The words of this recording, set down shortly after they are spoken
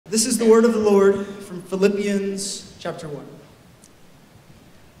This is the word of the Lord from Philippians chapter 1.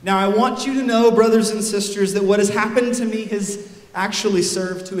 Now I want you to know, brothers and sisters, that what has happened to me has actually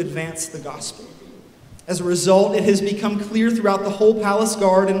served to advance the gospel. As a result, it has become clear throughout the whole palace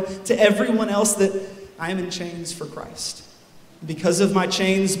guard and to everyone else that I am in chains for Christ. Because of my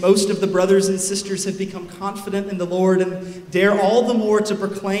chains, most of the brothers and sisters have become confident in the Lord and dare all the more to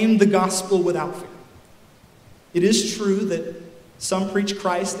proclaim the gospel without fear. It is true that some preach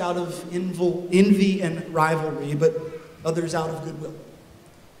Christ out of envy and rivalry, but others out of goodwill.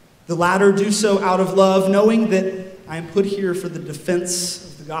 The latter do so out of love, knowing that I am put here for the defense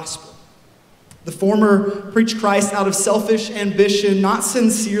of the gospel. The former preach Christ out of selfish ambition, not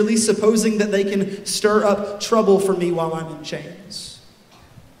sincerely, supposing that they can stir up trouble for me while I'm in chains.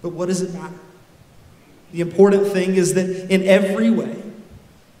 But what does it matter? The important thing is that in every way,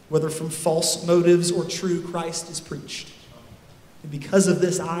 whether from false motives or true, Christ is preached. And because of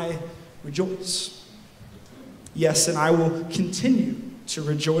this, I rejoice. Yes, and I will continue to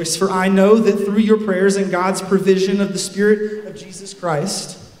rejoice, for I know that through your prayers and God's provision of the Spirit of Jesus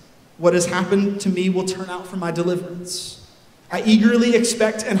Christ, what has happened to me will turn out for my deliverance. I eagerly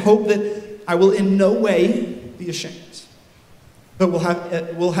expect and hope that I will in no way be ashamed, but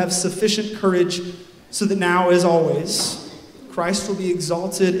will have sufficient courage so that now, as always, Christ will be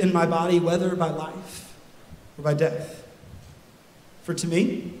exalted in my body, whether by life or by death. For to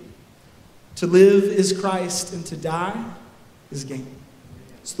me, to live is Christ, and to die is gain.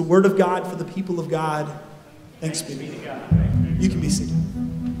 It's the word of God for the people of God. Thanks be to God. You can be seated.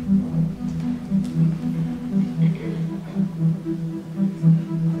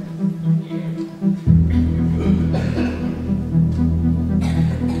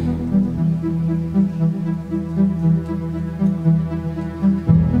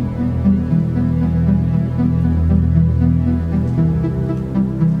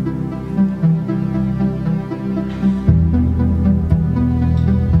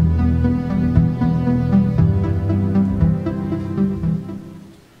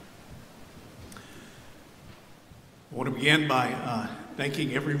 Begin by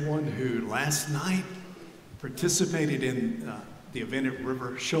thanking everyone who last night participated in the event at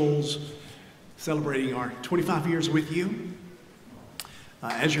River Shoals, celebrating our 25 years with you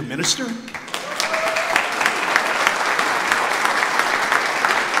as your minister.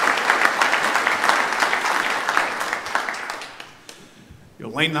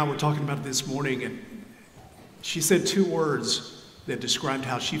 Elaine and I were talking about it this morning, and she said two words that described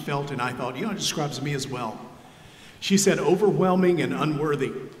how she felt, and I thought, it describes me as well. She said, overwhelming and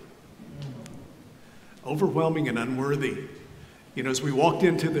unworthy. Overwhelming and unworthy. As we walked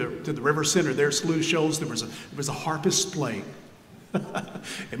into the River Center there at Saluda Shoals, there was a harpist playing.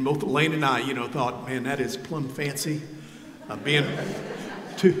 And both Elaine and I, thought, man, that is plumb fancy. Being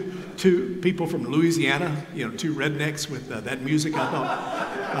two people from Louisiana, two rednecks with that music,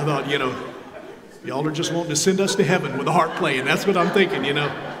 I thought, y'all are just wanting to send us to heaven with a harp playing. That's what I'm thinking,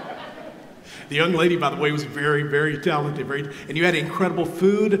 The young lady, by the way, was very, very talented. And you had incredible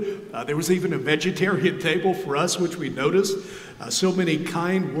food. There was even a vegetarian table for us, which we noticed. So many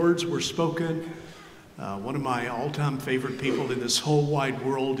kind words were spoken. One of my all-time favorite people in this whole wide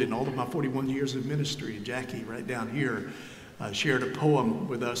world in all of my 41 years of ministry, Jackie, right down here, shared a poem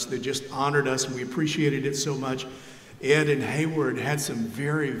with us that just honored us, and we appreciated it so much. Ed and Hayward had some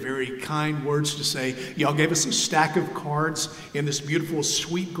very, very kind words to say. Y'all gave us a stack of cards in this beautiful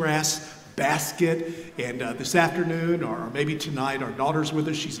sweetgrass basket, and this afternoon, or maybe tonight, our daughter's with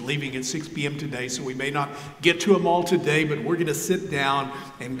us. She's leaving at 6 p.m. today, so we may not get to them all today, but we're going to sit down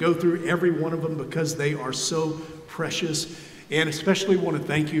and go through every one of them because they are so precious. And especially want to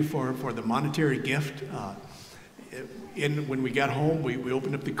thank you for the monetary gift. When we got home, we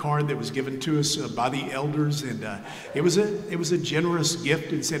opened up the card that was given to us by the elders, and it was a generous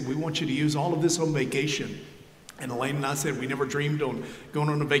gift, and said, we want you to use all of this on vacation. And Elaine and I said we never dreamed on going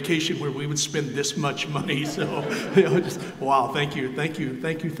on a vacation where we would spend this much money. So, wow, thank you. There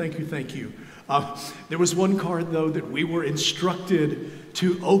was one card, though, that we were instructed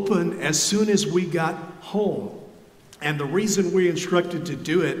to open as soon as we got home. And the reason we instructed to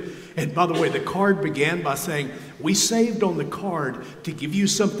do it, and by the way, the card began by saying, we saved on the card to give you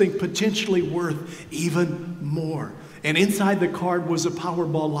something potentially worth even more. And inside the card was a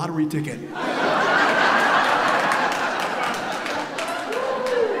Powerball lottery ticket.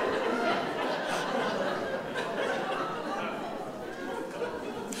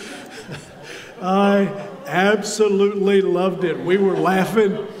 I absolutely loved it. We were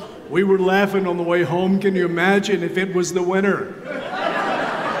laughing on the way home. Can you imagine if it was the winner?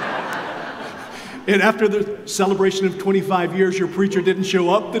 And after the celebration of 25 years, your preacher didn't show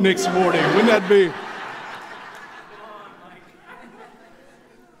up the next morning. Wouldn't that be?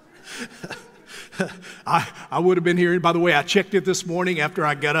 I would have been here. By the way, I checked it this morning after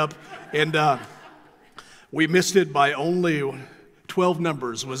I got up, and we missed it by only 12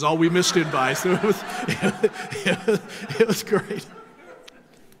 numbers was all we missed it by. So it was great.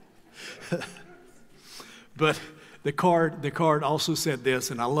 But the card also said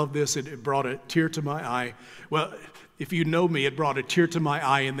this, and I love this. It brought a tear to my eye. Well, if you know me, it brought a tear to my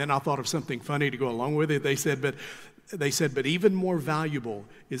eye, and then I thought of something funny to go along with it. They said, but even more valuable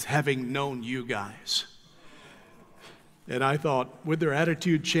is having known you guys. And I thought, would their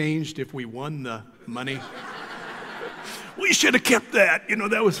attitude changed if we won the money? We should have kept that. You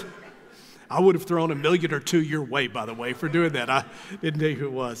know, I would have thrown $1 million or $2 million your way, by the way, for doing that. I didn't know who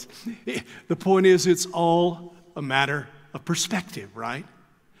it was. The point is, it's all a matter of perspective, right?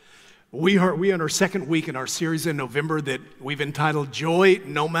 We are in our second week in our series in November that we've entitled Joy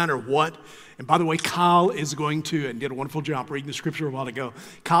No Matter What. And by the way, Kyle is going to, and did a wonderful job reading the scripture a while ago,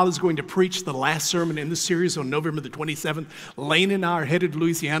 Kyle is going to preach the last sermon in this series on November the 27th. Lane and I are headed to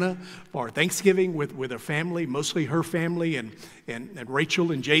Louisiana for Thanksgiving with our family, mostly her family, and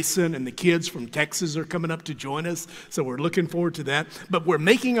Rachel and Jason and the kids from Texas are coming up to join us. So we're looking forward to that. But we're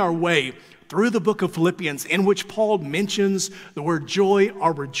making our way through the book of Philippians, in which Paul mentions the word joy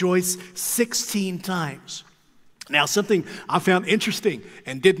or rejoice 16 times. Now, something I found interesting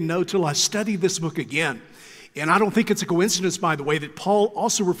and didn't know till I studied this book again, and I don't think it's a coincidence, by the way, that Paul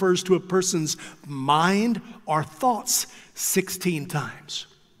also refers to a person's mind or thoughts 16 times.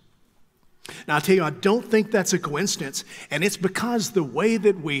 Now, I'll tell you, I don't think that's a coincidence, and it's because the way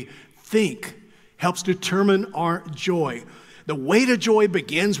that we think helps determine our joy. The way to joy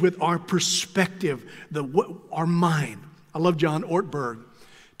begins with our perspective, our mind. I love John Ortberg.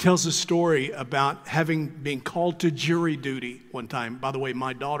 Tells a story about being called to jury duty one time. By the way,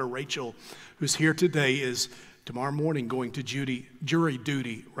 my daughter Rachel, who's here today, is tomorrow morning going to jury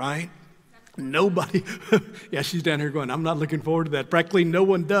duty, right? Nobody, yeah, she's down here going, I'm not looking forward to that. Practically no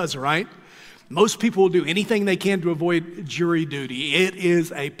one does, right? Most people will do anything they can to avoid jury duty. It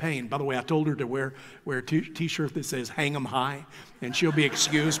is a pain. By the way, I told her to wear a t-shirt that says hang 'em high, and she'll be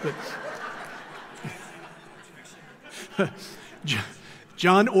excused, but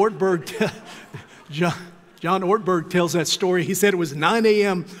John Ortberg tells that story. He said it was 9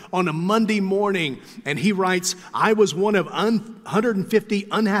 a.m. on a Monday morning, and he writes, I was one of 150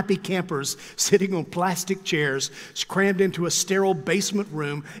 unhappy campers sitting on plastic chairs, crammed into a sterile basement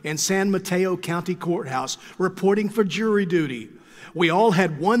room in San Mateo County Courthouse, reporting for jury duty. We all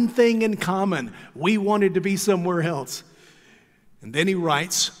had one thing in common. We wanted to be somewhere else. And then he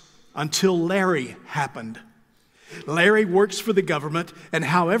writes, until Larry happened. Larry works for the government, and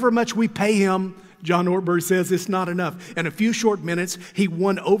however much we pay him, John Ortberg says, it's not enough. In a few short minutes, he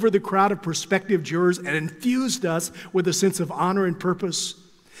won over the crowd of prospective jurors and infused us with a sense of honor and purpose.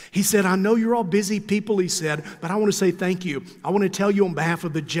 He said, I know you're all busy people, he said, but I want to say thank you. I want to tell you on behalf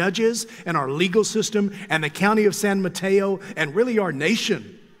of the judges and our legal system and the county of San Mateo and really our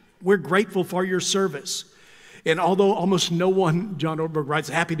nation, we're grateful for your service. And although almost no one, John Ortberg writes,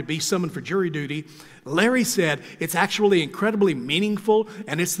 happy to be summoned for jury duty, Larry said it's actually incredibly meaningful,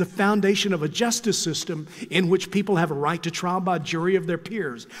 and it's the foundation of a justice system in which people have a right to trial by jury of their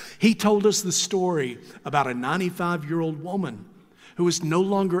peers. He told us the story about a 95-year-old woman who was no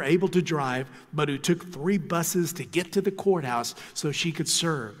longer able to drive, but who took 3 buses to get to the courthouse so she could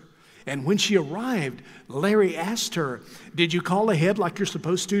serve. And when she arrived, Larry asked her, did you call ahead like you're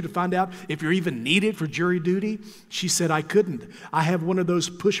supposed to find out if you're even needed for jury duty? She said, I couldn't. I have one of those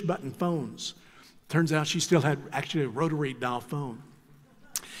push-button phones. Turns out she still had actually a rotary dial phone.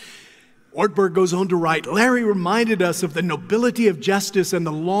 Ortberg goes on to write, Larry reminded us of the nobility of justice and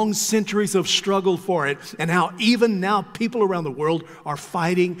the long centuries of struggle for it, and how even now people around the world are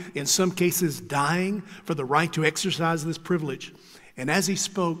fighting, in some cases dying, for the right to exercise this privilege. And as he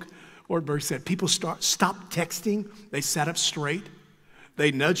spoke, Ortberg said, people stopped texting, they sat up straight,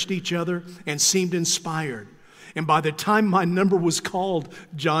 they nudged each other and seemed inspired. And by the time my number was called,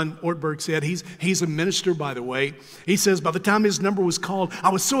 John Ortberg said, he's a minister, by the way. He says, by the time his number was called,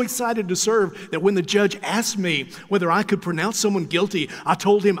 I was so excited to serve that when the judge asked me whether I could pronounce someone guilty, I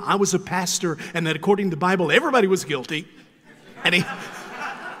told him I was a pastor and that according to the Bible, everybody was guilty. And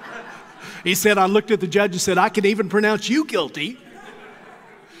he said, I looked at the judge and said, I can even pronounce you guilty.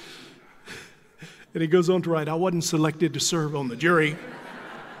 And he goes on to write, I wasn't selected to serve on the jury.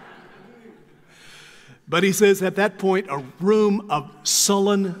 But he says at that point, a room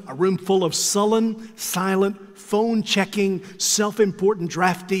full of sullen, silent, phone-checking, self-important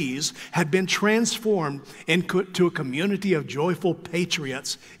draftees had been transformed into a community of joyful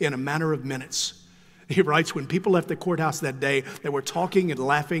patriots in a matter of minutes. He writes, when people left the courthouse that day, they were talking and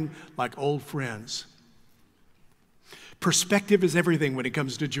laughing like old friends. Perspective is everything when it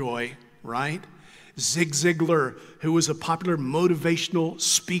comes to joy, right? Zig Ziglar, who was a popular motivational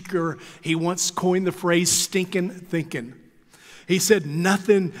speaker, he once coined the phrase stinking thinking. He said,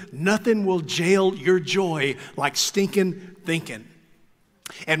 nothing will jail your joy like stinking thinking.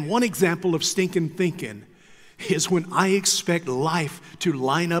 And one example of stinking thinking is when I expect life to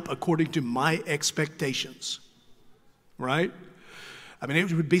line up according to my expectations, right? I mean,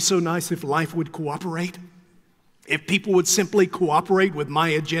 it would be so nice if life would cooperate. If people would simply cooperate with my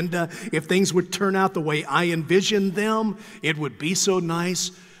agenda, if things would turn out the way I envisioned them, it would be so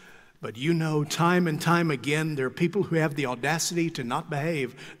nice. But you know, time and time again, there are people who have the audacity to not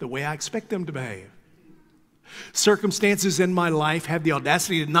behave the way I expect them to behave. Circumstances in my life have the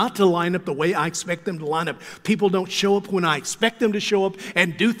audacity not to line up the way I expect them to line up. People don't show up when I expect them to show up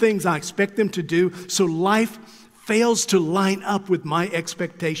and do things I expect them to do. So life fails to line up with my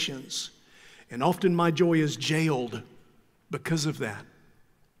expectations. And often my joy is jailed because of that.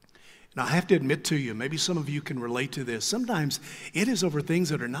 And I have to admit to you, maybe some of you can relate to this. Sometimes it is over things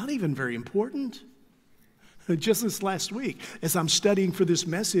that are not even very important. Just this last week, as I'm studying for this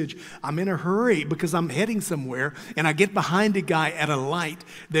message, I'm in a hurry because I'm heading somewhere, and I get behind a guy at a light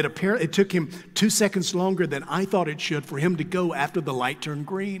that apparently it took him 2 seconds longer than I thought it should for him to go after the light turned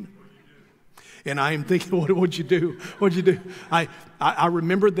green. And I am thinking, what'd you do? What'd you do? I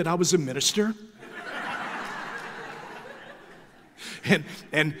remembered that I was a minister. And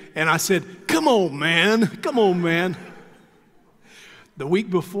I said, come on, man. The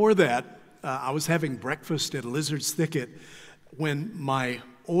week before that, I was having breakfast at Lizard's Thicket when my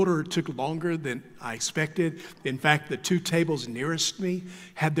order took longer than I expected. In fact, the 2 tables nearest me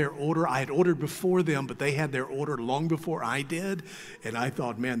had their order. I had ordered before them, but they had their order long before I did. And I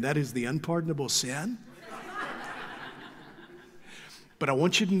thought, man, that is the unpardonable sin. But I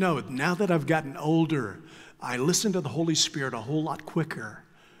want you to know, now that I've gotten older, I listen to the Holy Spirit a whole lot quicker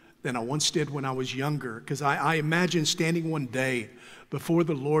than I once did when I was younger. Because I imagine standing one day before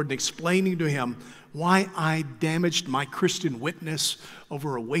the Lord and explaining to Him why I damaged my Christian witness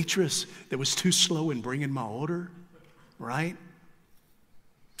over a waitress that was too slow in bringing my order, right?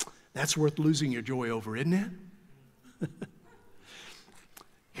 That's worth losing your joy over, isn't it?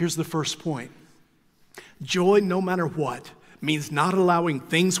 Here's the first point. Joy, no matter what, means not allowing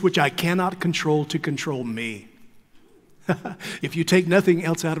things which I cannot control to control me. If you take nothing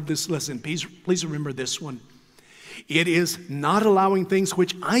else out of this lesson, please remember this one. It is not allowing things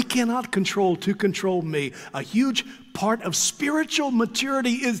which I cannot control to control me. A huge part of spiritual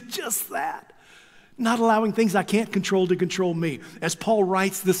maturity is just that. Not allowing things I can't control to control me. As Paul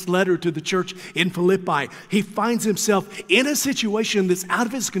writes this letter to the church in Philippi, he finds himself in a situation that's out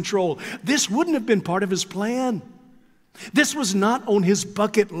of his control. This wouldn't have been part of his plan. This was not on his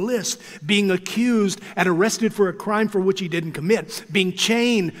bucket list, being accused and arrested for a crime for which he didn't commit, being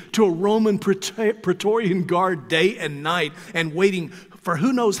chained to a Roman Praetorian guard day and night and waiting for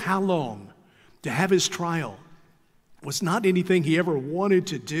who knows how long to have his trial. Was not anything he ever wanted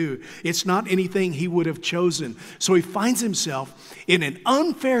to do. It's not anything he would have chosen. So he finds himself in an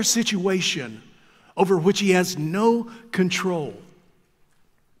unfair situation over which he has no control.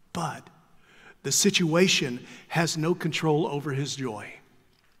 But the situation has no control over his joy.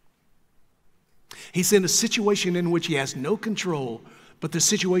 He's in a situation in which he has no control, but the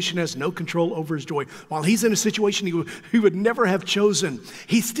situation has no control over his joy. While he's in a situation he would never have chosen,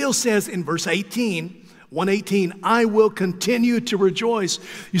 he still says in verse 118, I will continue to rejoice.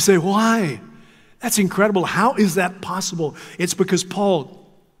 You say, why? That's incredible. How is that possible? It's because Paul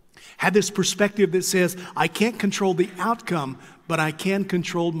had this perspective that says, I can't control the outcome, but I can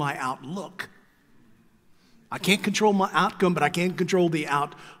control my outlook. I can't control my outcome, but I can control the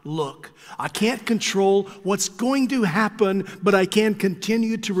outlook. I can't control what's going to happen, but I can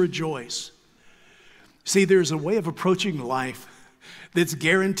continue to rejoice. See, there's a way of approaching life that's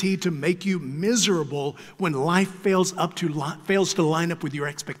guaranteed to make you miserable when life fails to line up with your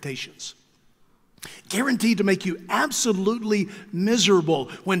expectations. Guaranteed to make you absolutely miserable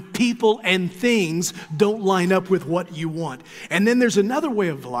when people and things don't line up with what you want. And then there's another way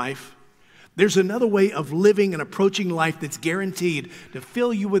of life. There's another way of living and approaching life that's guaranteed to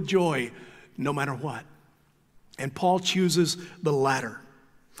fill you with joy no matter what. And Paul chooses the latter.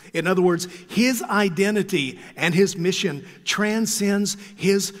 In other words, his identity and his mission transcends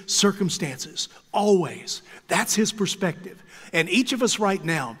his circumstances, always. That's his perspective. And each of us right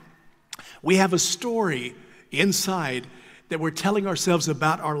now, we have a story inside that we're telling ourselves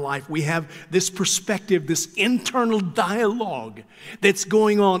about our life. We have this perspective, this internal dialogue that's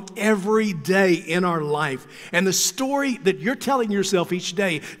going on every day in our life. And the story that you're telling yourself each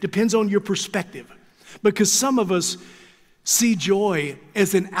day depends on your perspective. Because some of us see joy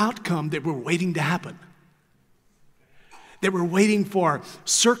as an outcome that we're waiting to happen. That we're waiting for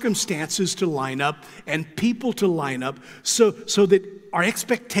circumstances to line up and people to line up so that our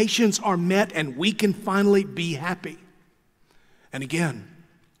expectations are met and we can finally be happy. And again,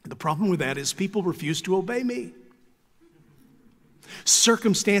 the problem with that is people refuse to obey me.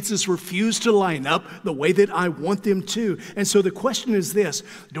 Circumstances refuse to line up the way that I want them to. And so the question is this: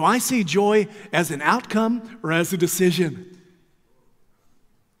 do I see joy as an outcome or as a decision?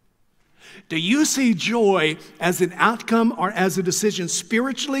 Do you see joy as an outcome or as a decision?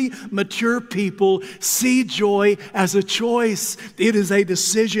 Spiritually mature people see joy as a choice. It is a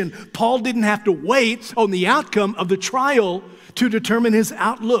decision. Paul didn't have to wait on the outcome of the trial to determine his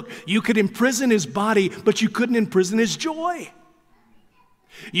outlook. You could imprison his body, but you couldn't imprison his joy.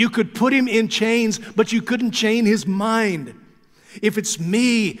 You could put him in chains, but you couldn't chain his mind. If it's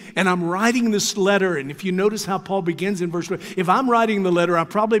me and I'm writing this letter, and if you notice how Paul begins in verse 12, if I'm writing the letter, I'll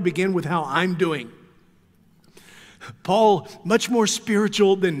probably begin with how I'm doing. Paul, much more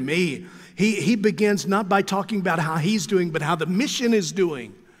spiritual than me, he begins not by talking about how he's doing, but how the mission is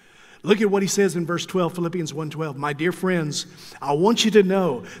doing. Look at what he says in verse 12, Philippians 1:12. My dear friends, I want you to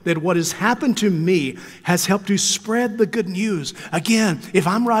know that what has happened to me has helped to spread the good news. Again, if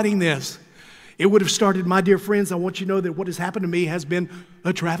I'm writing this, it would have started, my dear friends, I want you to know that what has happened to me has been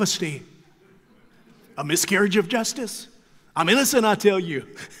a travesty, a miscarriage of justice. I'm innocent, I tell you.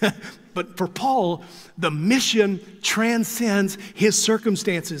 But for Paul, the mission transcends his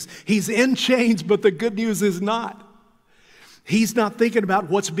circumstances. He's in chains, but the good news is not. He's not thinking about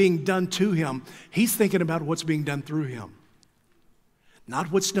what's being done to him. He's thinking about what's being done through him.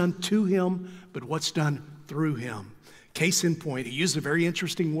 Not what's done to him, but what's done through him. Case in point, he used a very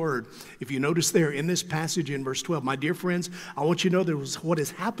interesting word. If you notice there in this passage in verse 12, my dear friends, I want you to know that what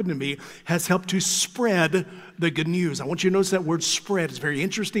has happened to me has helped to spread the good news. I want you to notice that word spread. It's a very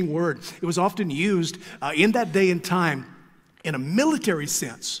interesting word. It was often used in that day and time in a military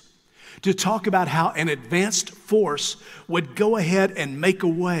sense to talk about how an advanced force would go ahead and make a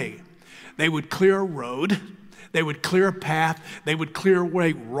way. They would clear a road. They would clear a path. They would clear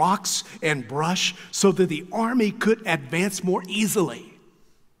away rocks and brush so that the army could advance more easily.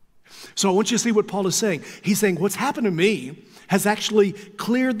 So I want you to see what Paul is saying. He's saying what's happened to me has actually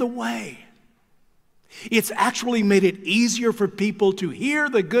cleared the way. It's actually made it easier for people to hear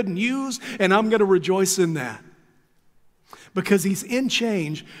the good news, and I'm going to rejoice in that. Because he's in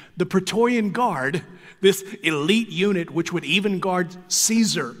change, the Praetorian Guard, this elite unit which would even guard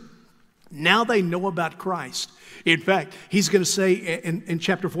Caesar, now they know about Christ. In fact, he's going to say in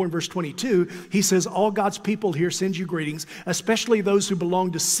chapter 4 and verse 22, he says, all God's people here send you greetings, especially those who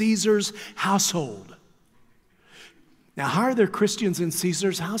belong to Caesar's household. Now, how are there Christians in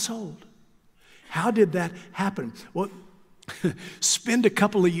Caesar's household? How did that happen? Well, spend a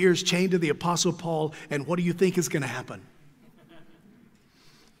couple of years chained to the Apostle Paul, and what do you think is going to happen?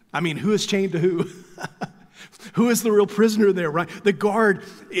 I mean, who is chained to who? Who is the real prisoner there, right? The guard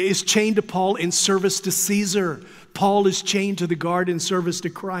is chained to Paul in service to Caesar. Paul is chained to the guard in service to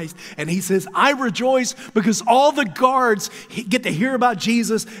Christ. And he says, I rejoice because all the guards get to hear about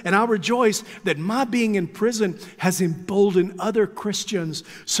Jesus, and I rejoice that my being in prison has emboldened other Christians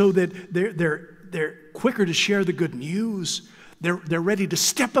so that they're quicker to share the good news. They're ready to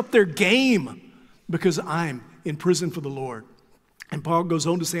step up their game because I'm in prison for the Lord. And Paul goes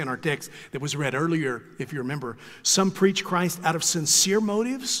on to say in our text that was read earlier, if you remember, some preach Christ out of sincere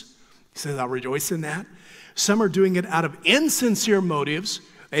motives. He says, I rejoice in that. Some are doing it out of insincere motives.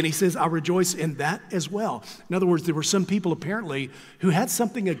 And he says, I rejoice in that as well. In other words, there were some people apparently who had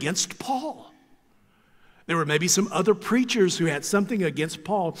something against Paul. There were maybe some other preachers who had something against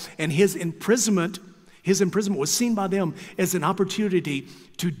Paul. And his imprisonment was seen by them as an opportunity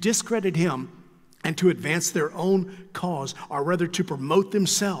to discredit him and to advance their own cause, or rather to promote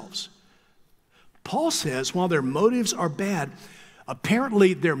themselves. Paul says, while their motives are bad,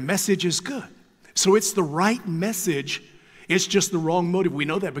 apparently their message is good. So it's the right message, it's just the wrong motive. We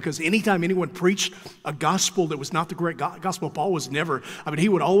know that because anytime anyone preached a gospel that was not the correct gospel, Paul was never, he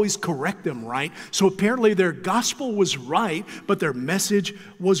would always correct them, right? So apparently their gospel was right, but their message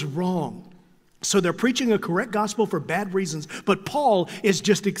was wrong. So they're preaching a correct gospel for bad reasons, but Paul is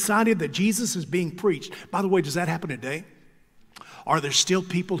just excited that Jesus is being preached. By the way, does that happen today? Are there still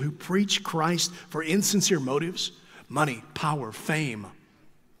people who preach Christ for insincere motives? Money, power, fame.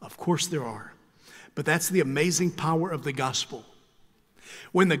 Of course there are. But that's the amazing power of the gospel.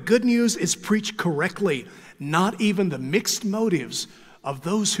 When the good news is preached correctly, not even the mixed motives of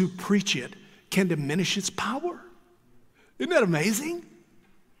those who preach it can diminish its power. Isn't that amazing?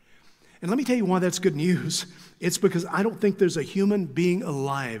 And let me tell you why that's good news. It's because I don't think there's a human being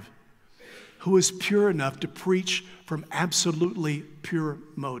alive who is pure enough to preach from absolutely pure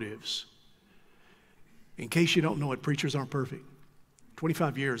motives. In case you don't know it, preachers aren't perfect.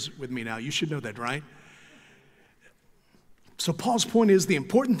 25 years with me now. You should know that, right? So Paul's point is the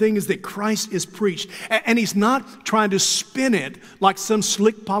important thing is that Christ is preached. And he's not trying to spin it like some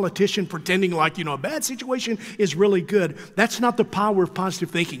slick politician pretending like, a bad situation is really good. That's not the power of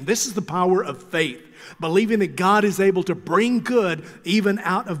positive thinking. This is the power of faith, believing that God is able to bring good even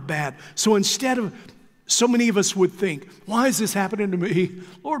out of bad. So instead of, so many of us would think, why is this happening to me?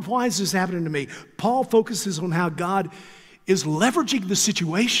 Lord, why is this happening to me? Paul focuses on how God is leveraging the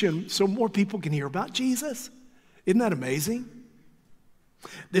situation so more people can hear about Jesus. Isn't that amazing?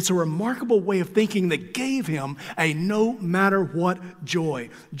 It's a remarkable way of thinking that gave him a no matter what joy.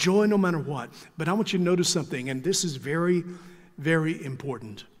 Joy no matter what. But I want you to notice something, and this is very, very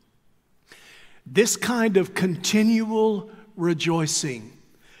important. This kind of continual rejoicing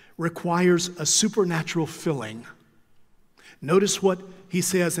requires a supernatural filling. Notice what he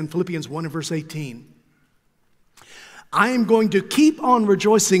says in Philippians 1 and verse 18. I am going to keep on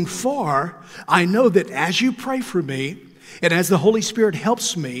rejoicing, for I know that as you pray for me, and as the Holy Spirit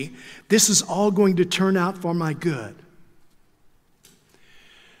helps me, this is all going to turn out for my good.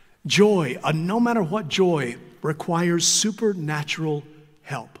 Joy, no matter what joy, requires supernatural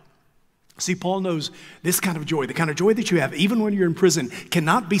help. See, Paul knows this kind of joy, the kind of joy that you have, even when you're in prison,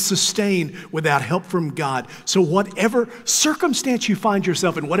 cannot be sustained without help from God. So whatever circumstance you find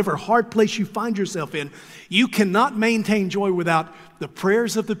yourself in, whatever hard place you find yourself in, you cannot maintain joy without the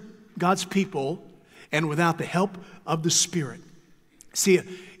prayers of God's people and without the help of the Spirit. See,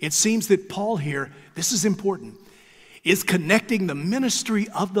 it seems that Paul here, this is important, is connecting the ministry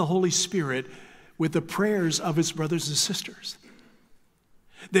of the Holy Spirit with the prayers of his brothers and sisters.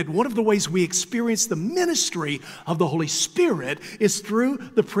 That one of the ways we experience the ministry of the Holy Spirit is through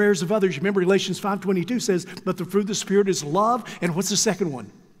the prayers of others. Remember, Galatians 5:22 says, but the fruit of the Spirit is love. And what's the second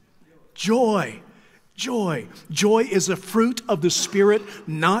one? Joy. Joy. Joy is a fruit of the Spirit,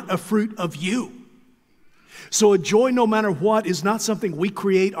 not a fruit of you. So a joy, no matter what, is not something we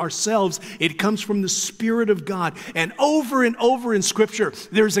create ourselves. It comes from the Spirit of God. And over in Scripture,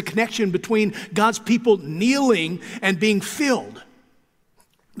 there's a connection between God's people kneeling and being filled.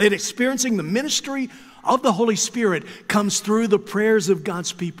 That experiencing the ministry of the Holy Spirit comes through the prayers of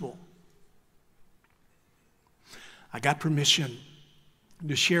God's people. I got permission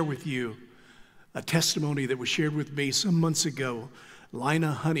to share with you a testimony that was shared with me some months ago.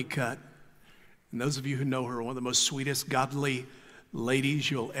 Lina Honeycutt, and those of you who know her, one of the most sweetest, godly ladies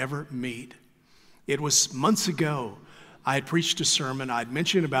you'll ever meet. It was months ago. I had preached a sermon. I had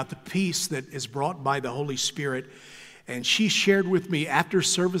mentioned about the peace that is brought by the Holy Spirit. And she shared with me after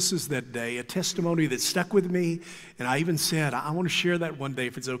services that day a testimony that stuck with me. And I even said, I want to share that one day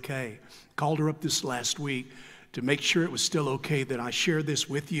if it's okay. Called her up this last week to make sure it was still okay that I share this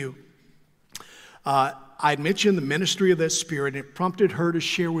with you. I mentioned the ministry of that Spirit, and it prompted her to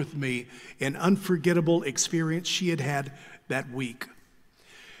share with me an unforgettable experience she had had that week.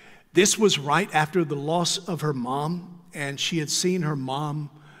 This was right after the loss of her mom, and she had seen her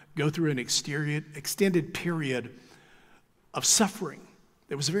mom go through an extended period of suffering.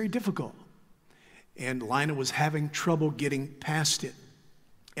 It was very difficult, and Lina was having trouble getting past it.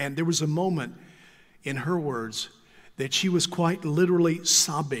 And there was a moment, in her words, that she was quite literally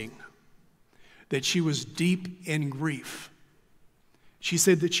sobbing, that she was deep in grief. She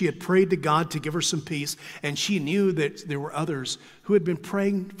said that she had prayed to God to give her some peace, and she knew that there were others who had been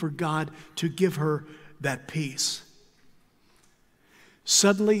praying for God to give her that peace.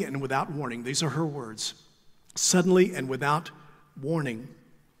 Suddenly and without warning, these are her words, suddenly and without warning,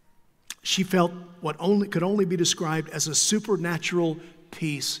 she felt what could only be described as a supernatural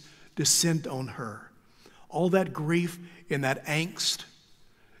peace descend on her. All that grief and that angst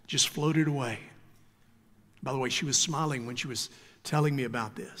just floated away. By the way, she was smiling when she was telling me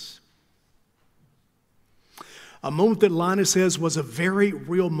about this. A moment that Lina says was a very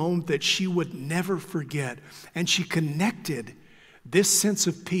real moment that she would never forget. And she connected this sense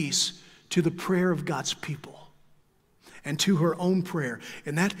of peace to the prayer of God's people. and to her own prayer.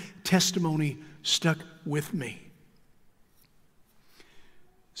 And that testimony stuck with me.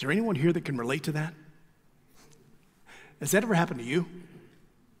 Is there anyone here that can relate to that? Has that ever happened to you?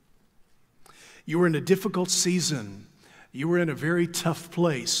 You were in a difficult season. You were in a very tough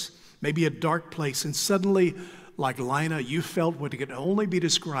place, maybe a dark place, and suddenly, like Lina, you felt what could only be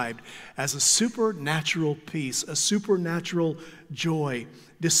described as a supernatural peace, a supernatural joy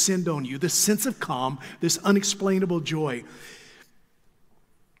descend on you, this sense of calm, this unexplainable joy.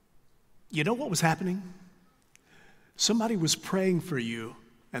 You know what was happening? Somebody was praying for you,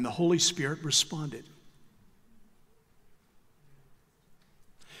 and the Holy Spirit responded.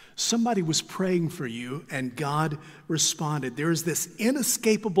 Somebody was praying for you, and God responded. There is this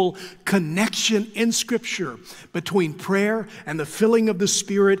inescapable connection in Scripture between prayer and the filling of the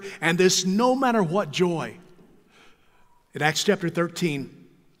Spirit and this no matter what joy. In Acts chapter 13,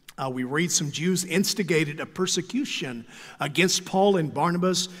 we read some Jews instigated a persecution against Paul and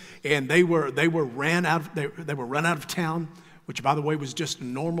Barnabas, and they were run out of town, which, by the way, was just a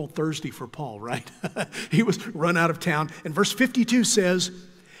normal Thursday for Paul, right? He was run out of town. And verse 52 says,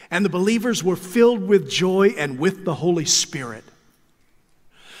 "And the believers were filled with joy and with the Holy Spirit."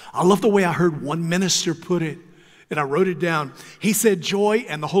 I love the way I heard one minister put it, and I wrote it down. He said, joy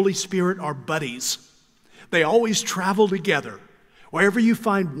and the Holy Spirit are buddies. They always travel together. Wherever you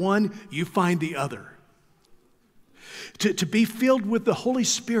find one, you find the other. To be filled with the Holy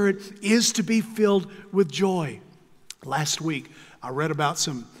Spirit is to be filled with joy. Last week, I read about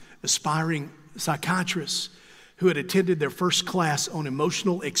some aspiring psychiatrists who had attended their first class on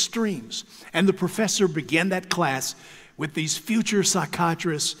emotional extremes. And the professor began that class with these future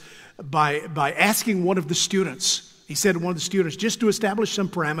psychiatrists by asking one of the students, he said to one of the students, just to establish some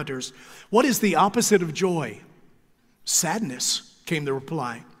parameters, what is the opposite of joy? Sadness, came the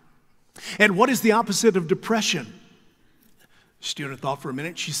reply. And what is the opposite of depression? The student thought for a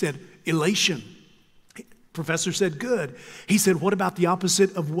minute. She said, elation. Professor said, good. He said, what about the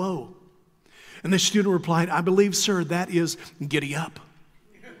opposite of woe? And the student replied, I believe, sir, that is giddy up.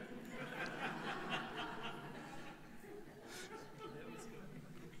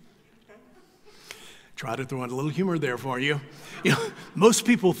 Try to throw in a little humor there for you. You know, most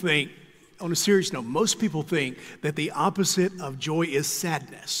people think, on a serious note, most people think that the opposite of joy is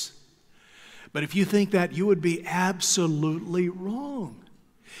sadness. But if you think that, you would be absolutely wrong.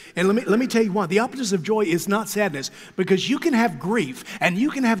 And let me tell you why. The opposite of joy is not sadness, because you can have grief and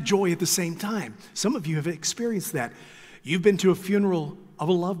you can have joy at the same time. Some of you have experienced that. You've been to a funeral of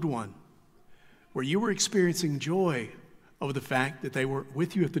a loved one where you were experiencing joy over the fact that they weren't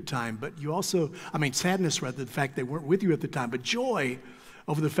with you at the time, but you also, sadness rather, the fact they weren't with you at the time, but joy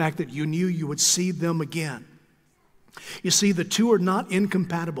over the fact that you knew you would see them again. You see, the two are not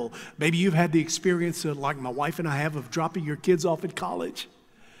incompatible. Maybe you've had the experience, like my wife and I have, of dropping your kids off at college.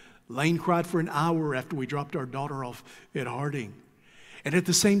 Lane cried for an hour after we dropped our daughter off at Harding. And at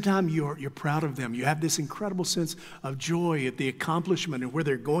the same time, you're proud of them. You have this incredible sense of joy at the accomplishment and where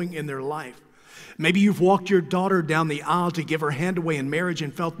they're going in their life. Maybe you've walked your daughter down the aisle to give her hand away in marriage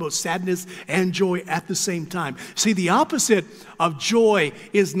and felt both sadness and joy at the same time. See, the opposite of joy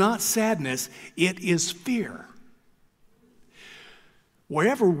is not sadness, it is fear.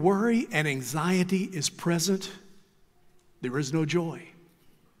 Wherever worry and anxiety is present, there is no joy.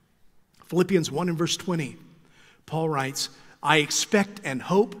 Philippians 1 and verse 20, Paul writes, I expect and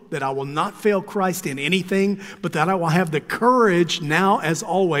hope that I will not fail Christ in anything, but that I will have the courage now as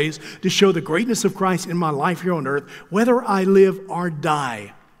always to show the greatness of Christ in my life here on earth, whether I live or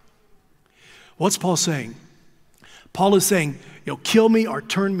die. What's Paul saying? Paul is saying, kill me or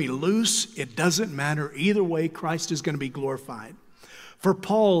turn me loose. It doesn't matter. Either way, Christ is going to be glorified. For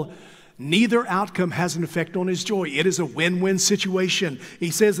Paul, neither outcome has an effect on his joy. It is a win-win situation. He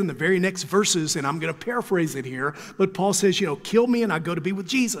says in the very next verses, and I'm going to paraphrase it here, but Paul says, kill me and I go to be with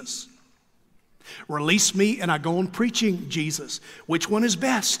Jesus. Release me and I go on preaching Jesus. Which one is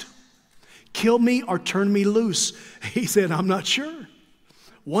best? Kill me or turn me loose? He said, I'm not sure.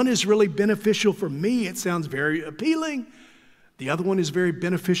 One is really beneficial for me. It sounds very appealing. The other one is very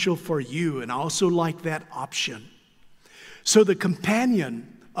beneficial for you, and I also like that option. So the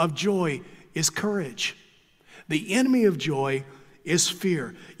companion of joy is courage. The enemy of joy is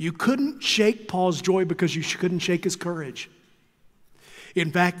fear. You couldn't shake Paul's joy because you couldn't shake his courage.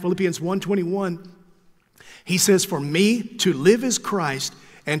 In fact, Philippians 1:21, he says, for me to live is Christ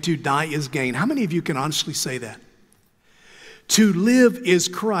and to die is gain. How many of you can honestly say that? To live is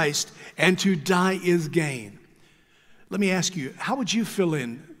Christ and to die is gain. Let me ask you, how would you fill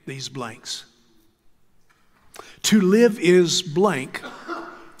in these blanks? To live is blank,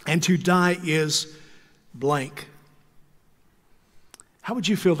 and to die is blank. How would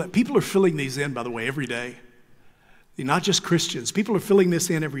you feel that? People are filling these in, by the way, every day. Not just Christians. People are filling this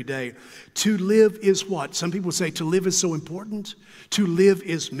in every day. To live is what? Some people say to live is so important. To live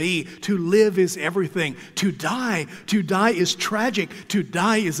is me. To live is everything. To die is tragic. To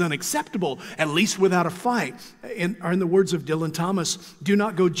die is unacceptable, at least without a fight. In the words of Dylan Thomas, do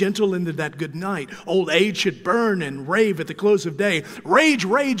not go gentle into that good night. Old age should burn and rave at the close of day. Rage,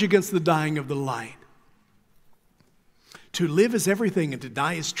 rage against the dying of the light. To live is everything and to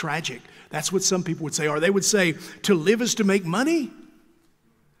die is tragic. That's what some people would say. Or they would say, to live is to make money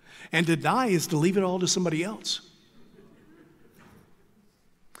and to die is to leave it all to somebody else.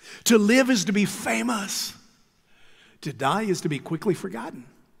 To live is to be famous. To die is to be quickly forgotten.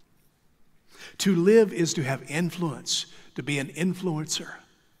 To live is to have influence, to be an influencer.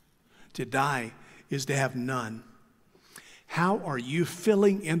 To die is to have none. How are you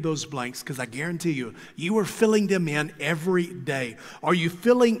filling in those blanks? Because I guarantee you, you are filling them in every day. Are you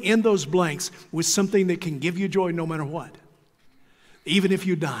filling in those blanks with something that can give you joy no matter what? Even if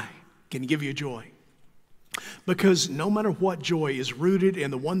you die, can give you joy. Because no matter what, joy is rooted in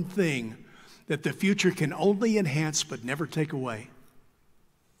the one thing that the future can only enhance but never take away.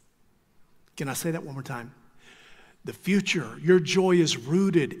 Can I say that one more time? The future, your joy is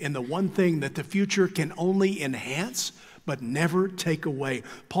rooted in the one thing that the future can only enhance but never take away.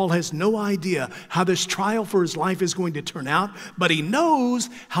 Paul has no idea how this trial for his life is going to turn out, but he knows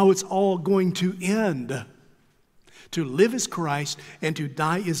how it's all going to end. To live is Christ and to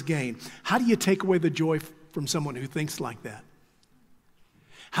die is gain. How do you take away the joy from someone who thinks like that?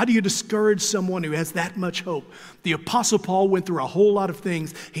 How do you discourage someone who has that much hope? The Apostle Paul went through a whole lot of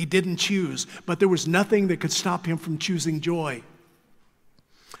things he didn't choose, but there was nothing that could stop him from choosing joy.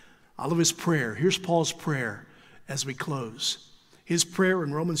 I love his prayer. Here's Paul's prayer as we close. His prayer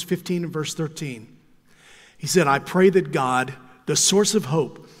in Romans 15 and verse 13. He said, I pray that God, the source of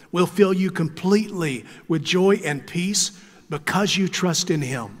hope, will fill you completely with joy and peace because you trust in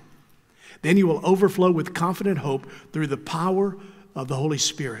him. Then you will overflow with confident hope through the power of the Holy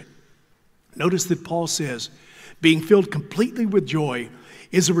Spirit. Notice that Paul says, being filled completely with joy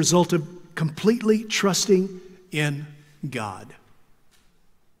is a result of completely trusting in God.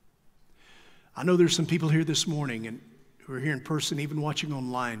 I know there's some people here this morning and who are here in person, even watching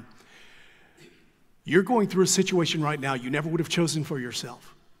online. You're going through a situation right now you never would have chosen for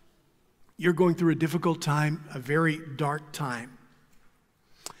yourself. You're going through a difficult time, a very dark time.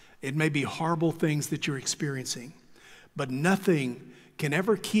 It may be horrible things that you're experiencing, but nothing can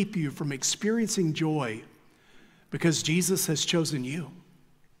ever keep you from experiencing joy because Jesus has chosen you.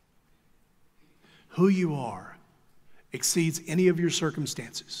 Who you are exceeds any of your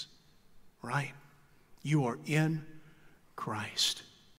circumstances, right? You are in Christ.